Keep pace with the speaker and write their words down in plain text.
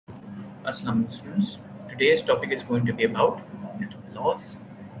Assalamualaikum students. Today's topic is going to be about Newton's laws.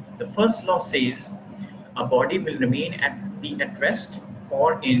 The first law says a body will remain be at rest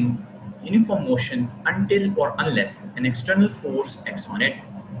or in uniform motion until or unless an external force acts on it.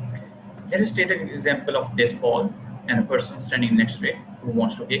 Let us take an example of this ball and a person standing next to it who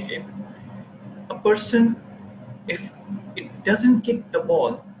wants to kick it. A person, if it doesn't kick the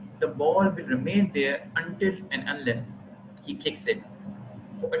ball will remain there until and unless he kicks it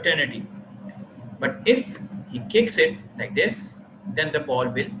for eternity. But if he kicks it like this, then the ball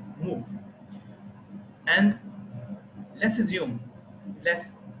will move. And let's assume,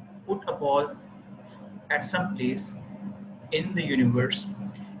 let's put a ball at some place in the universe.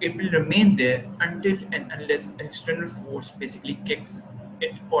 It will remain there until and unless an external force basically kicks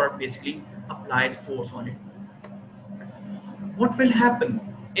it or basically applies force on it. What will happen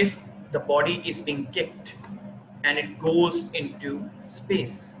if the body is being kicked and it goes into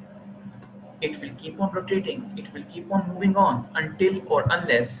space? It will keep on rotating, it will keep on moving on until or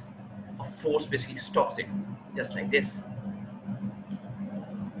unless a force basically stops it, just like this.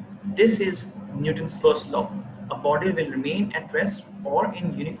 This is Newton's first law. A body will remain at rest or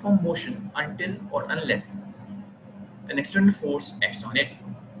in uniform motion until or unless an external force acts on it.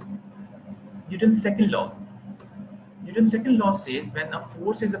 Newton's second law. Newton's second law says when a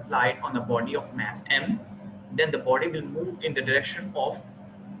force is applied on a body of mass m, then the body will move in the direction of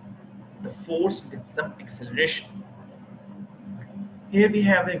the force with some acceleration. Here we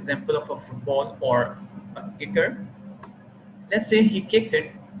have an example of a football or a kicker. Let's say he kicks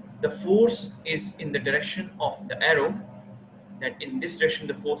it, the force is in the direction of the arrow, that in this direction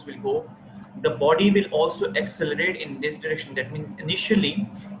the force will go. The body will also accelerate in this direction. That means initially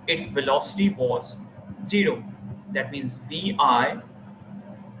its velocity was 0. That means Vi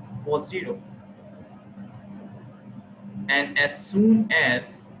was 0. And as soon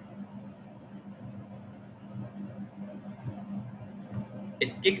as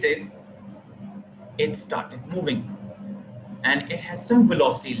it kicks it, it started moving. And it has some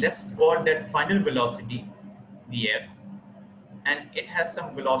velocity. Let's call that final velocity Vf. And it has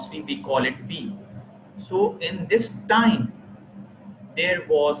some velocity, we call it V. So in this time, there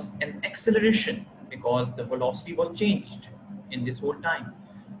was an acceleration because the velocity was changed in this whole time.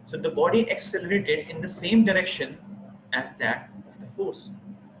 So the body accelerated in the same direction as that of the force.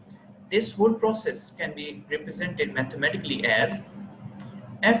 This whole process can be represented mathematically as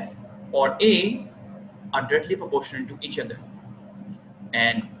F or A are directly proportional to each other,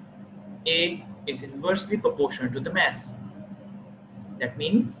 and A is inversely proportional to the mass. That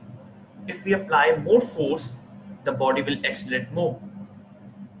means if we apply more force, the body will accelerate more.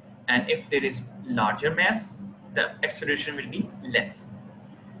 And if there is larger mass, the acceleration will be less.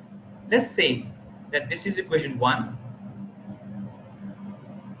 Let's say that this is equation 1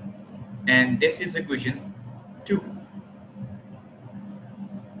 and this is equation 2.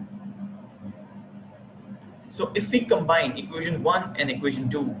 So if we combine equation 1 and equation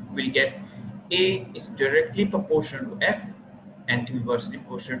 2, we'll get A is directly proportional to F and inversely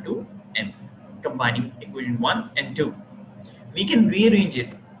proportional to M, combining equation 1 and 2. We can rearrange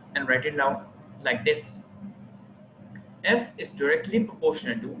it and write it out like this. F is directly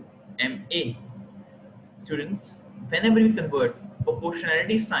proportional to MA. Students, whenever we convert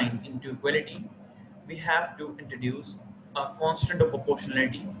proportionality sign into equality, we have to introduce a constant of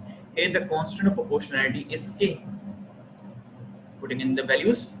proportionality. Here the constant of proportionality is K. Putting in the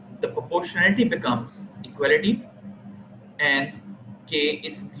values, the proportionality becomes equality and K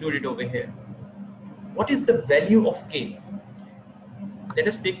is included over here. What is the value of K? Let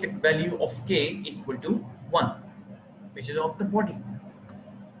us take the value of K equal to 1, which is of the body.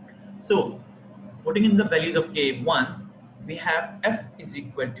 So putting in the values of K 1, we have F is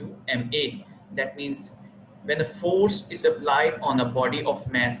equal to MA. That means when a force is applied on a body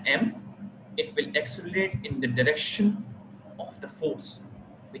of mass M, it will accelerate in the direction of the force,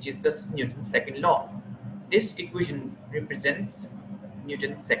 which is thus Newton's second law. This equation represents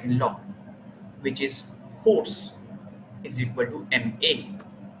Newton's second law, which is force is equal to MA.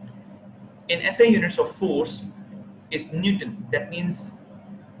 In SI units of force is Newton. That means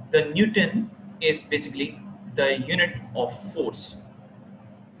the Newton is basically the unit of force.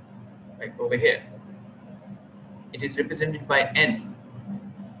 Right over here, it is represented by N.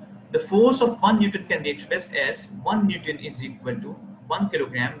 The force of 1 Newton can be expressed as 1 Newton is equal to 1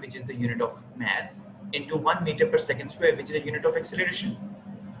 kilogram, which is the unit of mass, into 1 meter per second square, which is the unit of acceleration.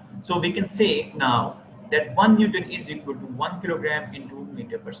 So we can say now that 1 Newton is equal to 1 kilogram into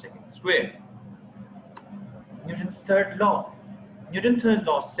meter per second square. Newton's third law. Newton's third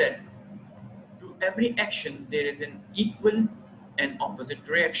law said, to every action there is an equal and opposite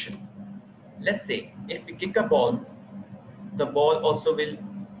reaction. let's say if we kick a ball, the ball also will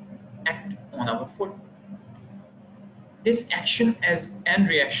act on our foot. This action as and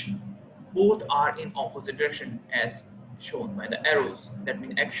reaction both are in opposite direction as shown by the arrows. That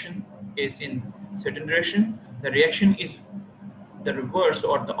means action is in certain direction, the reaction is the reverse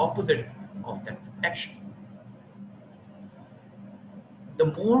or the opposite of that action. The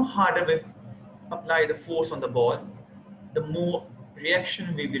more harder we apply the force on the ball, the more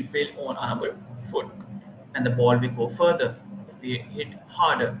reaction we will feel on our foot, and the ball will go further. If we hit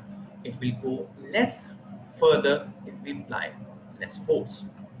harder, it will go less further if we apply less force.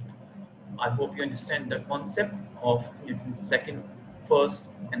 I hope you understand the concept of Newton's second, first,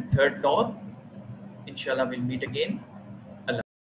 and third law. Inshallah, we'll meet again.